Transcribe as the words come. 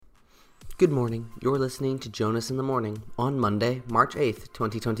Good morning. You're listening to Jonas in the Morning on Monday, March 8th,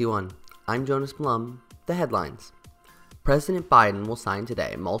 2021. I'm Jonas Blum. The headlines. President Biden will sign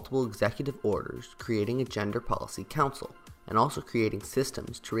today multiple executive orders creating a gender policy council and also creating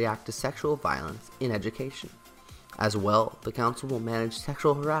systems to react to sexual violence in education. As well, the council will manage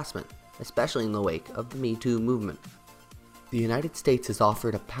sexual harassment, especially in the wake of the Me Too movement. The United States has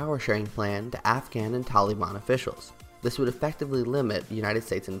offered a power-sharing plan to Afghan and Taliban officials. This would effectively limit United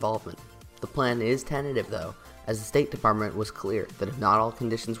States involvement. The plan is tentative, though, as the State Department was clear that if not all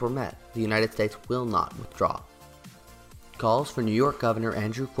conditions were met, the United States will not withdraw. Calls for New York Governor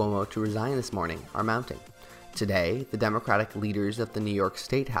Andrew Cuomo to resign this morning are mounting. Today, the Democratic leaders of the New York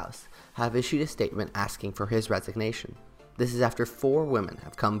State House have issued a statement asking for his resignation. This is after 4 women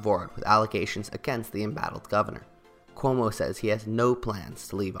have come forward with allegations against the embattled governor. Cuomo says he has no plans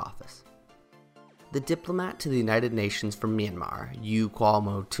to leave office. The diplomat to the United Nations from Myanmar, U Kwan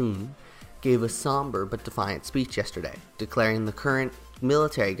Moe-tun, gave a somber but defiant speech yesterday, declaring the current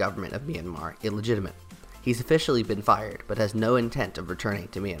military government of Myanmar illegitimate. He's officially been fired, but has no intent of returning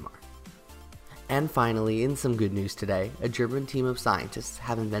to Myanmar. And finally, in some good news today, a German team of scientists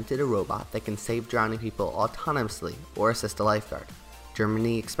have invented a robot that can save drowning people autonomously or assist a lifeguard.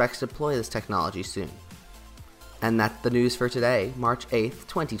 Germany expects to deploy this technology soon. And that's the news for today, March 8th,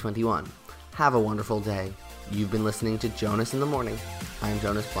 2021. Have a wonderful day. You've been listening to Jonas in the Morning. I'm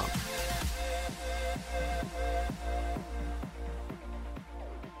Jonas Blum.